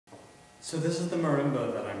So this is the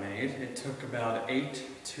marimba that I made. It took about 8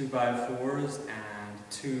 2x4s and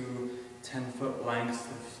two 10-foot lengths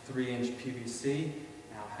of 3-inch PVC,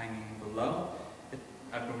 now hanging below.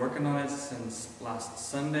 I've been working on it since last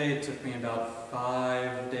Sunday. It took me about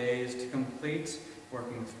 5 days to complete,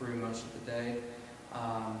 working through most of the day.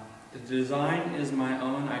 The design is my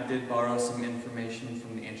own. I did borrow some information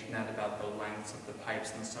from the internet about the lengths of the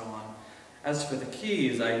pipes and so on. As for the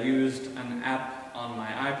keys, I used an app on my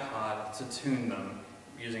iPod to tune them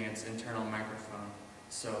using its internal microphone.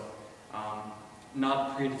 So,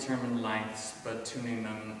 not predetermined lengths, but tuning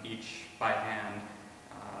them each by hand,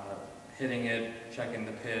 hitting it, checking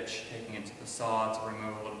the pitch, taking it to the saw to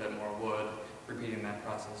remove a little bit more wood, repeating that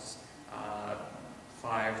process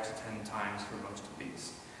 5 to 10 times for most of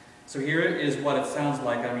these. So here is what it sounds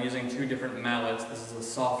like. I'm using two different mallets. This is a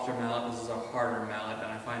softer mallet, this is a harder mallet, and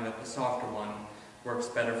I find that the softer one works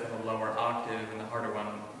better for the lower octave and the harder one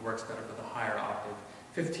works better for the higher octave.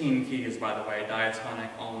 15 keys, by the way,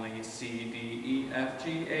 diatonic only, C, D, E, F,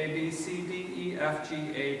 G, A, B, C, D, E, F, G,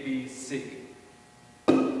 A, B, C.